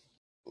say,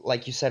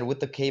 like you said, with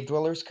the Cave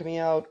Dwellers coming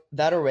out,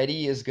 that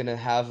already is going to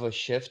have a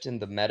shift in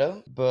the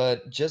meta.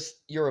 But just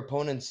your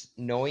opponents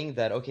knowing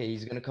that, okay,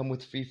 he's going to come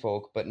with Free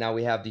Folk, but now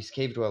we have these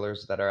Cave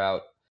Dwellers that are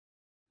out,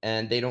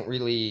 and they don't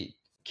really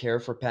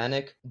care for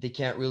panic. They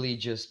can't really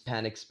just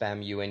panic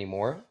spam you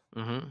anymore.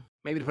 Mm-hmm.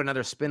 Maybe to put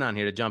another spin on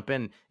here to jump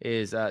in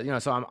is, you know,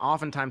 so I'm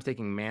oftentimes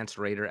taking Mance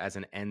Raider as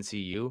an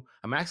NCU.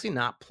 I'm actually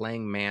not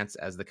playing Mance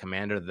as the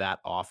commander that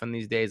often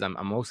these days. I'm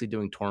mostly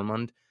doing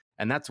Tormund,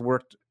 and that's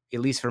worked,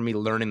 at least for me,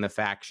 learning the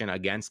faction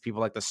against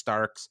people like the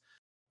Starks,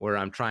 where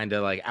I'm trying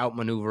to like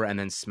outmaneuver and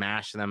then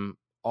smash them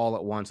all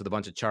at once with a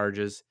bunch of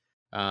charges.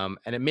 And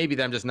it may be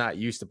that I'm just not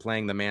used to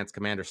playing the Mance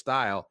commander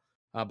style.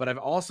 But I've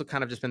also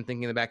kind of just been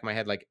thinking in the back of my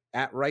head, like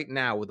at right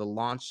now with the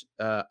launch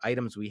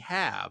items we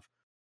have,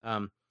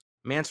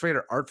 Mance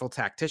Raider Artful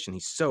Tactician,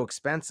 he's so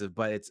expensive,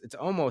 but it's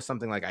almost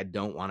something like I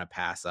don't want to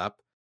pass up,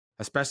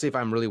 especially if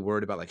I'm really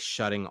worried about like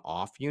shutting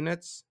off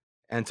units.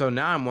 And so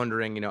now I'm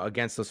wondering, you know,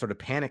 against those sort of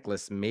panic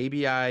lists,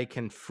 maybe I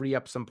can free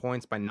up some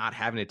points by not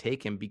having to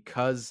take him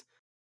because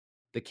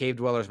the Cave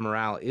Dweller's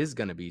morale is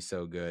going to be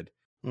so good.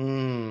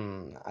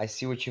 I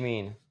see what you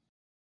mean.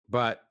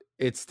 But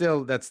that's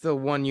still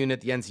one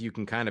unit the NCU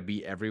can kind of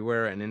be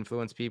everywhere and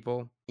influence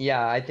people.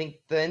 Yeah, I think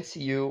the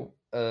NCU,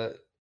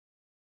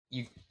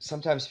 you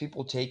sometimes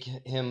people take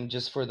him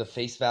just for the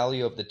face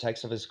value of the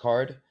text of his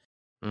card,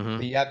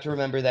 but you have to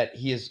remember that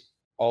he is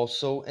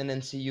also an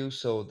NCU,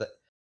 so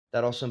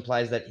that also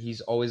implies that he's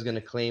always going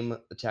to claim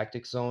the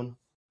tactic zone.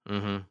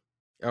 Oh,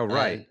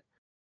 right.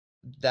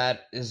 And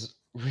that is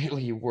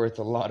really worth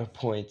a lot of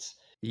points.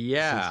 Since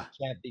Yeah.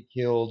 he can't be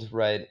killed,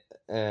 right?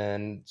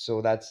 And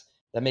so that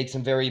makes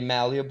him very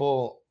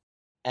malleable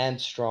and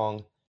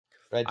strong,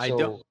 right? I don't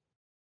So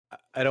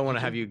I don't he want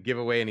to have can. you give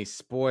away any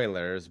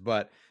spoilers,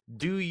 but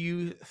do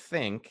you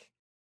think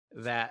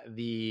that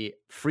the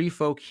Free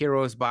Folk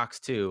Heroes Box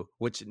 2,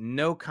 which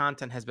no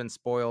content has been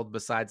spoiled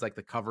besides like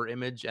the cover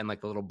image and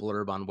like the little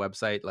blurb on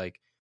website, like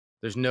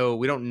we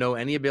don't know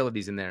any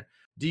abilities in there.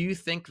 Do you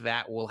think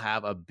that will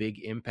have a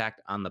big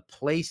impact on the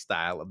play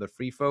style of the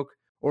Free Folk?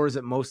 Or is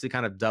it mostly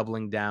kind of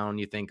doubling down,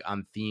 you think,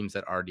 on themes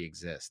that already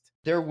exist?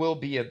 There will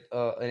be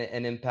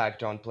an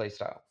impact on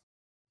playstyle,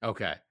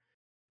 Okay.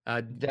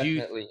 Do you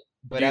definitely.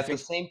 But do you at the think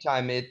same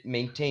time, it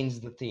maintains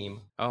the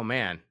theme. Oh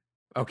man.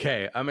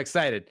 Okay, I'm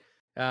excited.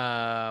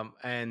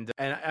 And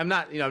I'm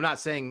not, you know, I'm not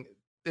saying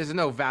there's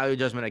no value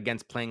judgment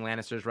against playing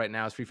Lannisters right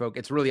now as Free Folk.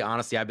 It's really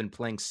honestly, I've been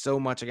playing so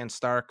much against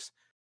Starks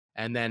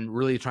and then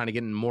really trying to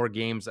get in more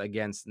games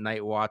against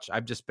Night Watch.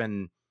 I've just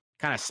been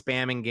kind of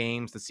spamming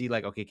games to see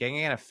like, okay, can I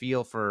get a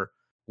feel for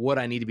what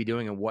I need to be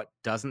doing and what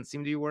doesn't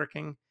seem to be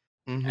working?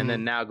 And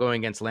then now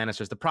going against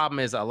Lannisters. The problem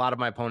is a lot of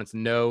my opponents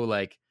know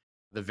like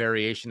the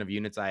variation of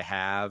units I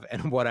have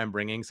and what I'm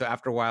bringing. So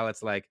after a while,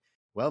 it's like,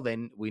 well,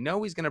 then we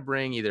know he's going to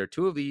bring either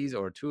 2 of these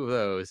or 2 of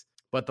those.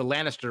 But the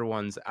Lannister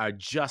ones I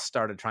just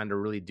started trying to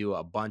really do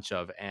a bunch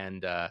of,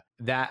 and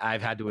that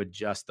I've had to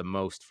adjust the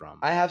most from.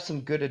 I have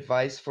some good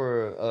advice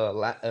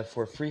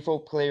for free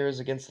folk players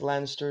against the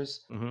Lannisters,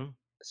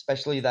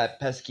 especially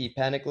that pesky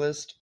panic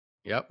list.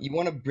 Yep. You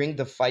want to bring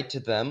the fight to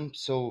them,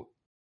 so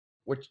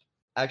which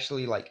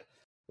actually like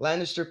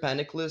Lannister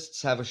panic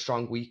lists have a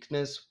strong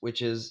weakness,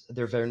 which is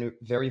they're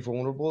very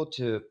vulnerable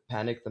to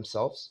panic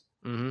themselves.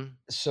 Mm-hmm.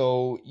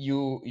 So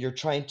you're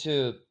trying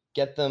to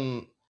get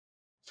them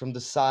from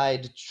the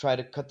side to try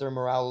to cut their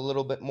morale a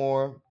little bit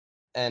more.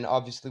 And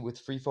obviously, with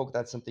free folk,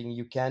 that's something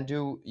you can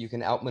do. You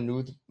can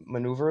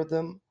outmaneuver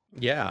them,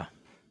 Yeah.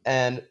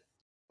 and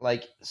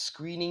like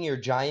screening your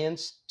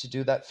giants to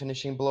do that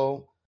finishing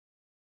blow,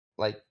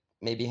 like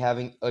maybe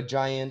having a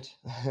giant.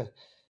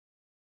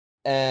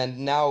 And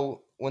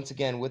now, once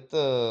again, with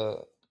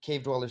the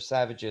cave dweller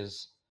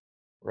savages,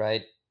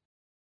 right?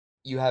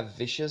 You have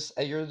vicious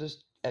at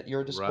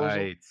your disposal,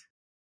 Right.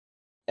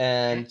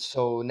 and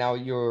so now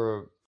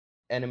your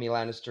enemy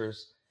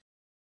Lannisters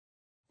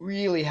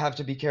really have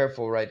to be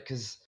careful, right?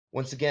 Because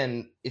once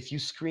again, if you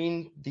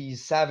screen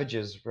these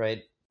savages,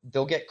 right,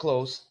 they'll get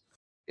close.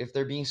 If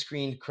they're being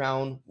screened,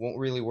 Crown won't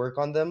really work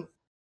on them,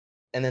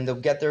 and then they'll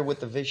get there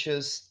with the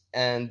vicious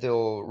and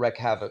they'll wreak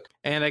havoc.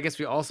 And I guess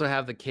we also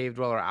have the Cave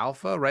Dweller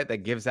Alpha, right?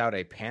 That gives out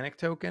a panic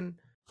token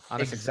on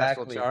a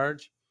successful Exactly.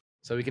 charge.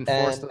 So we can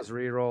force And those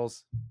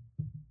rerolls.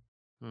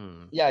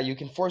 Hmm. yeah, you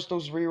can force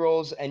those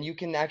rerolls, and you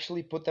can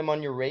actually put them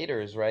on your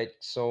raiders, right?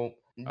 So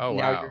Oh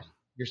now wow.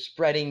 you're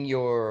spreading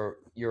your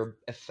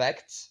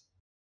effects.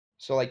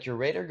 So like your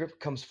raider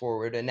comes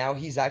forward, and now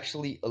he's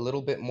actually a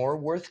little bit more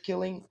worth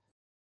killing.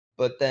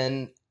 But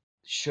then,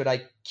 should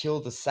I kill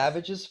the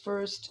savages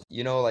first?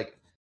 You know, like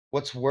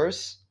what's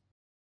worse?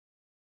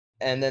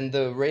 And then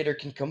the raider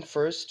can come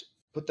first,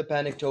 put the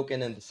panic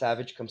token, and the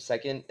savage comes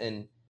second,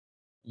 and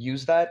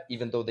use that,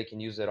 even though they can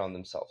use it on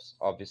themselves,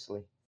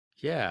 obviously.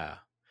 Yeah.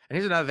 And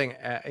here's another thing,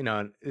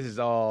 and this is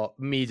all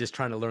me just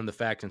trying to learn the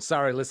facts. And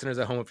sorry, listeners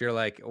at home, if you're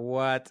like,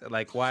 what?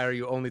 Like, why are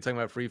you only talking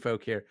about free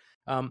folk here?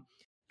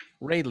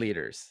 Raid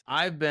leaders.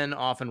 I've been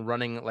often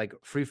running like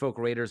free folk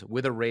raiders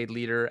with a raid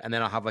leader, and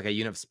then I'll have like a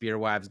unit of spear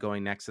wives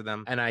going next to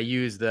them. And I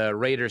use the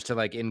raiders to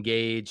like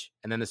engage,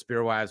 and then the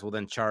spear wives will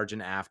then charge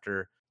in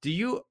after. Do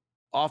you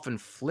often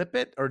flip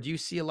it, or do you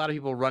see a lot of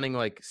people running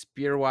like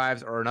spear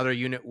wives or another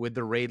unit with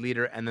the raid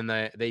leader, and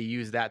then they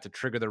use that to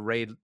trigger the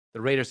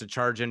raiders to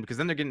charge in, because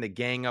then they're getting the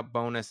gang up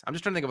bonus? I'm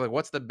just trying to think of like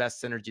what's the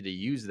best synergy to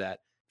use that.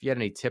 If you had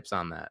any tips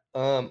on that.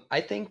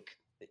 I think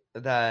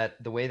that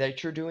the way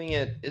that you're doing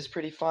it is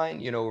pretty fine.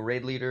 You know,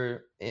 raid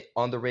leader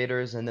on the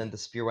raiders, and then the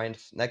spear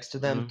wife next to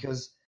them, Mm-hmm.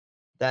 because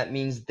that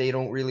means they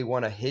don't really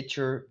want to hit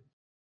your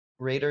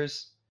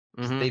raiders,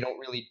 because they Mm-hmm. don't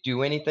really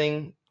do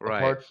anything Right.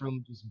 apart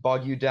from just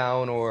bog you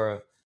down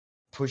or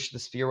push the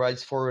spear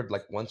wives forward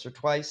like once or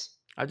twice.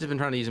 I've just been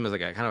trying to use them as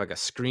like a kind of like a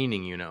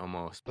screening unit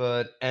almost.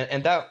 But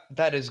and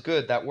that is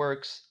good. That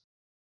works.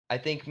 I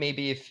think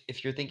maybe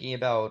if you're thinking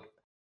about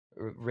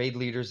raid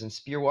leaders and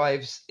spear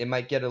wives, it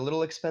might get a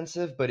little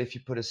expensive. But if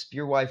you put a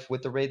spear wife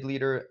with the raid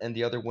leader and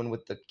the other one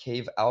with the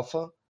cave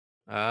alpha,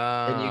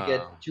 then you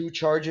get Oh. two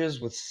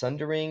charges with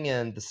sundering,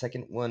 and the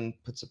second one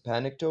puts a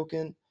panic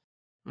token,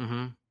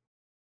 Mm-hmm.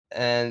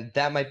 and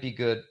that might be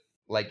good.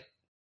 Like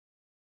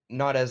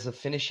not as a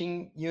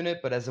finishing unit,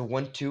 but as a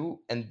 1-2,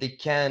 and they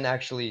can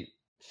actually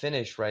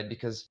finish, right?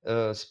 Because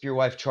spear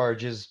wife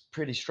charge is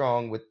pretty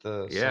strong with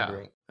the Yeah.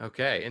 sundering.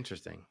 Okay.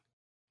 Interesting.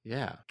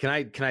 Yeah. Can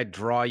I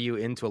draw you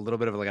into a little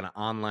bit of like an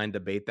online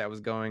debate that was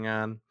going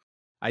on?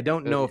 I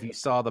don't Oh know if yeah. you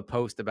saw the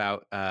post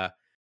about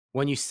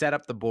when you set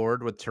up the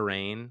board with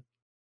terrain,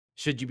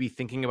 should you be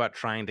thinking about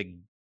trying to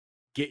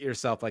get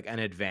yourself like an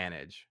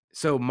advantage?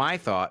 So my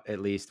thought, at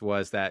least,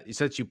 was that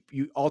since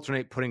you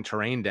alternate putting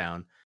terrain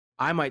down,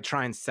 I might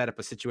try and set up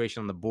a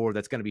situation on the board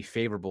that's going to be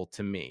favorable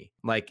to me.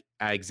 Like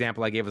an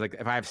example I gave was like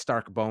if I have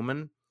Stark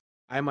Bowman,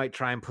 I might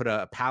try and put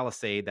a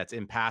palisade that's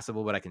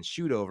impassable but I can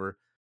shoot over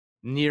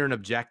near an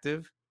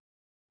objective.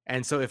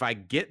 And so if I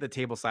get the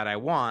table side I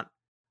want,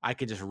 I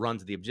could just run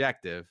to the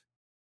objective.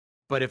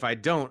 But if I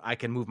don't, I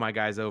can move my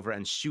guys over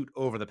and shoot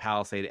over the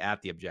palisade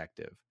at the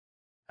objective.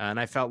 And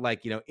I felt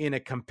like, in a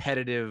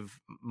competitive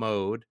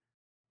mode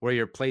where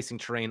you're placing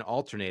terrain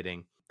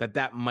alternating,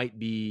 that might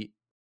be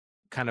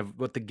kind of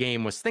what the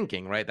game was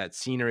thinking, right? That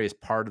scenery is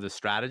part of the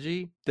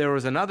strategy. There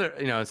was another,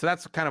 so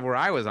that's kind of where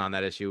I was on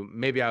that issue.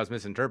 Maybe I was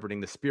misinterpreting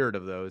the spirit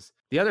of those.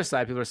 The other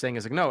side, people are saying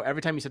is like, no,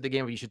 every time you set the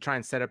game up, you should try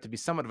and set up to be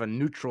somewhat of a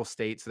neutral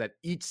state so that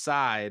each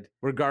side,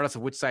 regardless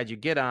of which side you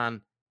get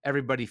on,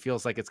 everybody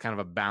feels like it's kind of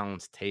a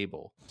balanced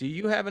table. Do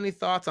you have any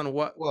thoughts on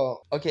what?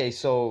 Well, okay,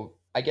 so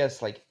I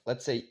guess like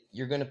let's say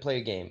you're gonna play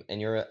a game and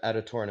you're at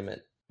a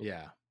tournament.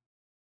 Yeah.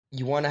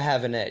 You want to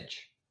have an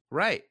edge.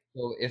 Right.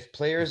 So if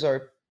players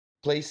are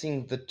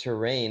placing the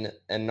terrain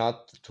and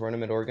not the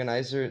tournament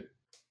organizer,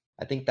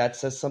 I think that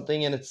says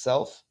something in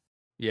itself.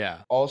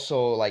 Yeah.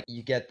 Also, like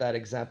you get that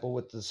example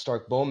with the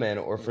Stark Bowman,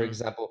 or for Mm-hmm.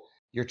 example,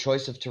 your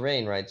choice of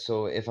terrain, right?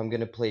 So if I'm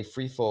gonna play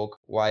Free Folk,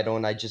 why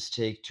don't I just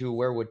take two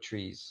werewood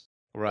trees?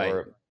 Right.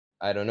 Or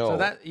I don't So know.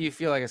 that you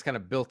feel like it's kind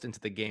of built into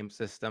the game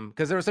system,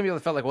 because there were some people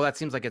that felt like, well, that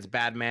seems like it's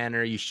bad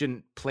manner. You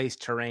shouldn't place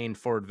terrain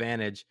for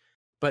advantage.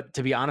 But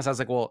to be honest, I was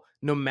like, well,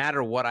 no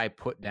matter what I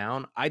put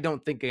down, I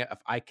don't think if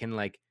I can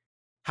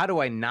how do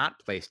I not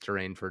place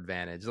terrain for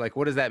advantage? Like,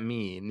 what does that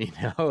mean?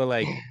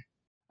 Like,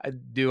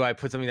 Do I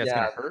put something that's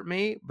going Yeah, to hurt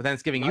me? But then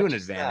it's giving you not an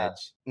just that.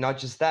 advantage. Not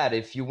just that.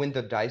 If you win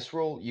the dice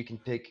roll, you can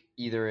pick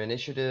either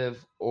initiative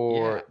Yeah.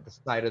 or the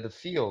side of the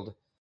field.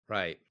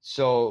 Right.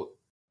 So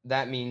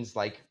that means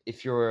like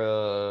if you're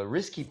a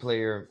risky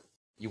player,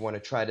 you want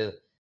to try to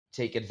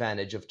take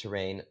advantage of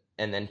terrain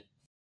and then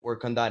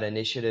work on that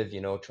initiative,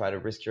 try to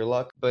risk your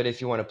luck. But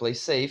if you want to play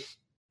safe,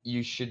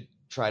 you should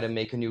try to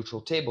make a neutral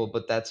table,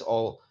 but that's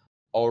all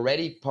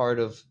already part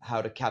of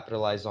how to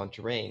capitalize on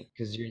terrain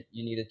because you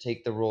need to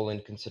take the role in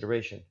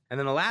consideration. And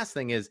then the last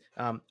thing is,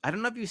 I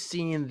don't know if you've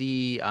seen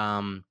the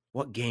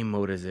what game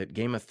mode is it?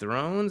 Game of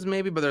Thrones,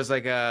 maybe. But there's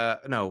like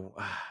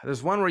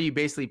there's one where you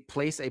basically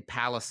place a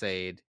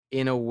palisade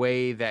in a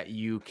way that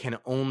you can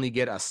only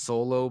get a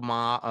solo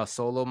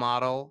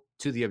model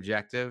to the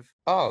objective.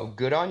 Oh,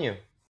 good on you.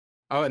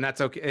 Oh, and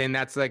that's okay, and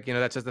that's like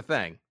that's just a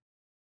thing.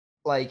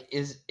 Like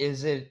is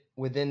it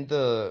within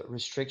the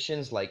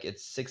restrictions, like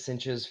it's 6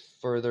 inches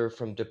further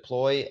from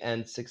deploy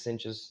and 6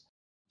 inches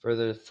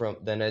further from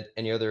than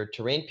any other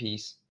terrain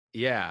piece?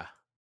 Yeah.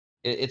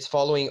 It's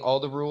following all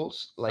the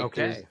rules, like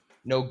there's Okay.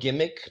 no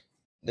gimmick,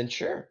 then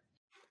sure.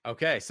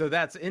 Okay, so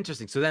that's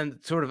interesting. So then,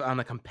 sort of on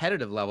a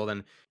competitive level,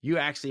 then you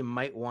actually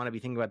might want to be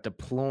thinking about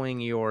deploying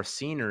your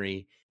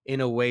scenery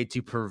in a way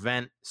to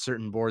prevent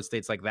certain board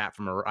states like that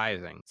from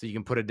arising. So you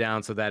can put it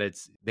down so that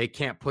they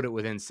can't put it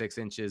within 6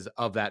 inches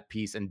of that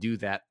piece and do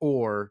that,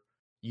 or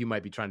you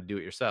might be trying to do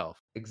it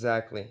yourself.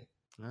 Exactly.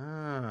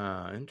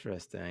 Ah,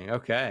 interesting.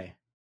 Okay.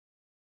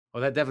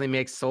 Well, that definitely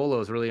makes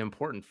solos really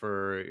important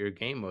for your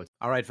game modes.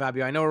 All right,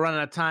 Fabio, I know we're running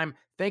out of time.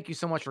 Thank you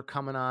so much for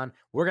coming on.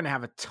 We're going to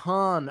have a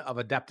ton of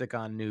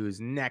Adepticon news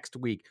next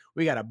week.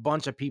 We got a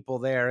bunch of people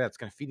there that's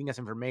going to feeding us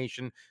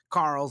information.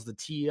 Carl's the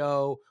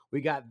TO. We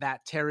got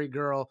that Terry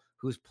girl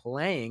who's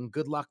playing.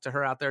 Good luck to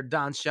her out there.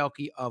 Don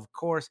Shelke, of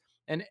course,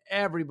 and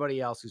everybody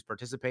else who's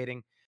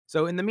participating.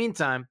 So in the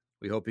meantime,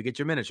 we hope you get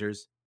your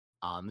miniatures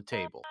on the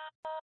table.